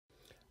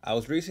I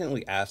was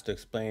recently asked to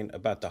explain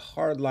about the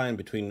hard line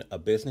between a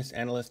business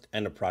analyst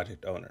and a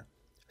project owner.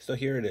 So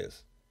here it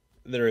is.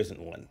 There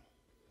isn't one.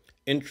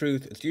 In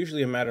truth, it's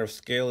usually a matter of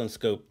scale and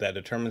scope that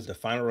determines the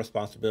final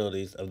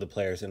responsibilities of the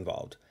players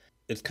involved.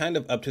 It's kind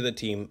of up to the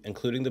team,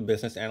 including the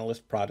business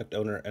analyst, product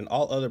owner, and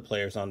all other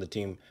players on the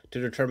team,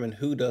 to determine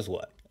who does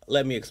what.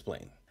 Let me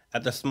explain.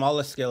 At the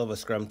smallest scale of a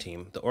Scrum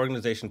team, the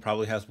organization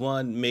probably has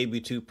one,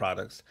 maybe two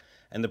products,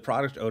 and the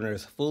product owner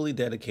is fully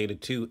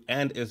dedicated to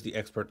and is the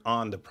expert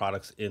on the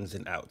product's ins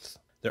and outs.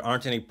 There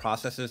aren't any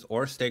processes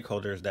or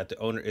stakeholders that the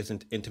owner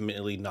isn't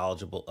intimately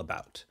knowledgeable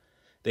about.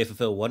 They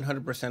fulfill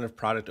 100% of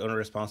product owner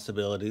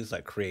responsibilities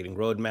like creating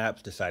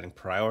roadmaps, deciding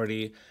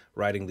priority,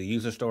 writing the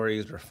user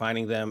stories,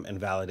 refining them, and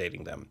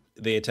validating them.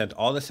 They attend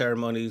all the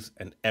ceremonies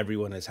and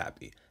everyone is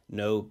happy.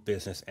 No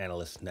business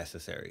analyst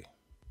necessary.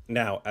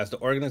 Now, as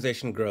the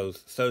organization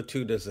grows, so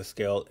too does the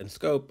scale and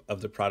scope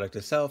of the product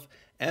itself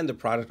and the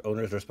product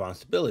owner's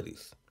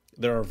responsibilities.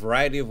 There are a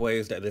variety of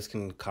ways that this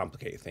can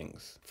complicate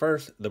things.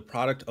 First, the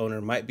product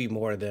owner might be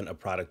more than a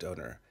product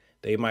owner.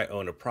 They might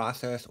own a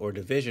process or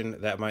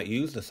division that might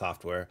use the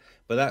software,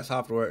 but that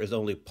software is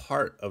only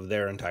part of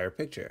their entire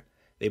picture.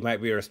 They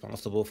might be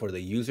responsible for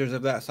the users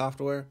of that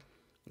software,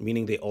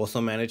 meaning they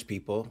also manage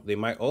people. They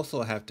might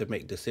also have to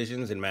make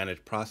decisions and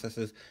manage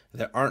processes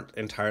that aren't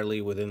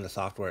entirely within the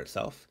software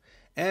itself.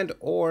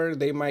 Or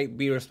they might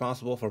be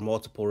responsible for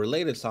multiple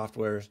related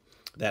softwares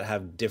that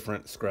have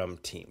different Scrum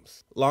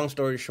teams. Long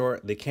story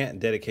short, they can't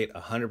dedicate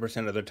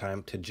 100% of their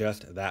time to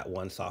just that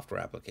one software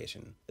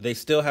application. They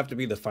still have to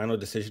be the final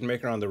decision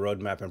maker on the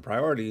roadmap and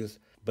priorities,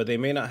 but they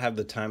may not have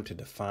the time to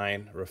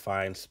define,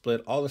 refine,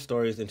 split all the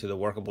stories into the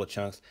workable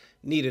chunks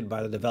needed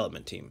by the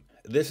development team.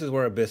 This is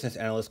where a business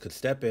analyst could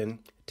step in,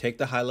 take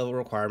the high-level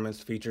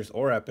requirements, features,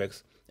 or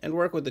epics, and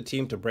work with the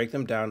team to break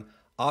them down,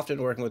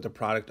 often working with the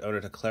product owner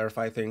to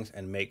clarify things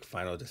and make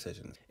final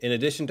decisions. In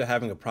addition to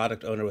having a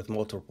product owner with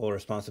multiple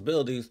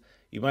responsibilities,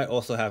 you might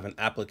also have an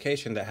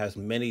application that has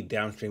many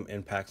downstream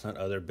impacts on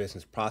other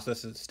business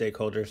processes,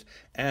 stakeholders,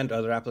 and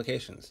other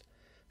applications.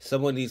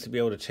 Someone needs to be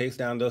able to chase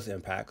down those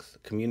impacts,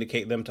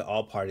 communicate them to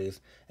all parties,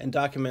 and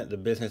document the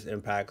business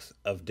impacts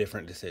of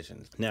different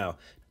decisions. Now,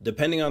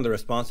 depending on the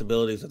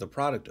responsibilities of the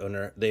product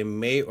owner, they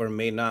may or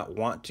may not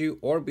want to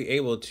or be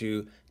able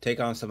to take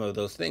on some of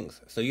those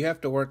things. So you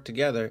have to work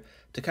together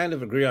to kind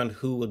of agree on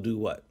who will do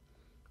what.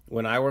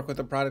 When I work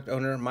with a product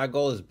owner, my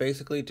goal is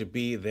basically to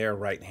be their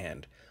right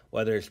hand,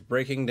 whether it's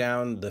breaking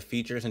down the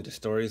features into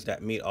stories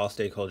that meet all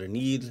stakeholder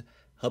needs,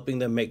 helping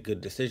them make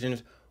good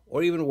decisions,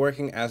 or even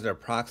working as their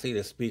proxy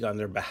to speak on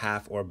their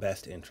behalf or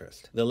best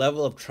interest. The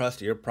level of trust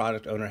your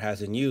product owner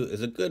has in you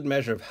is a good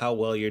measure of how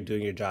well you're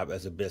doing your job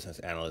as a business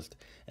analyst,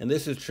 and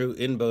this is true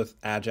in both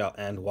Agile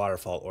and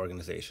Waterfall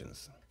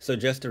organizations. So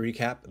just to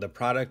recap, the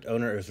product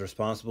owner is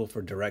responsible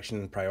for direction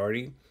and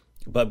priority,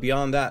 but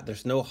beyond that,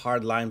 there's no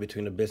hard line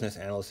between a business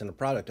analyst and a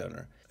product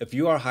owner. If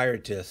you are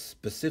hired to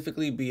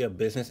specifically be a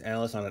business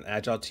analyst on an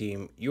Agile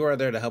team, you are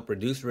there to help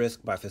reduce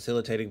risk by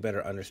facilitating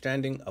better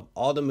understanding of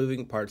all the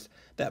moving parts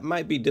that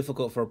might be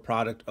difficult for a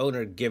product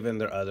owner given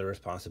their other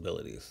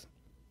responsibilities.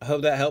 I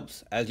hope that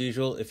helps. As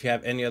usual, if you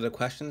have any other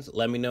questions,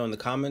 let me know in the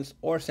comments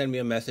or send me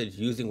a message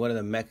using one of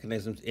the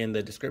mechanisms in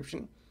the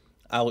description.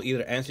 I will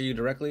either answer you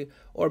directly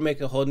or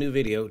make a whole new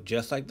video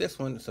just like this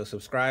one, so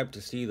subscribe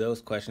to see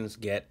those questions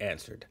get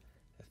answered.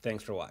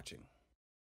 Thanks for watching.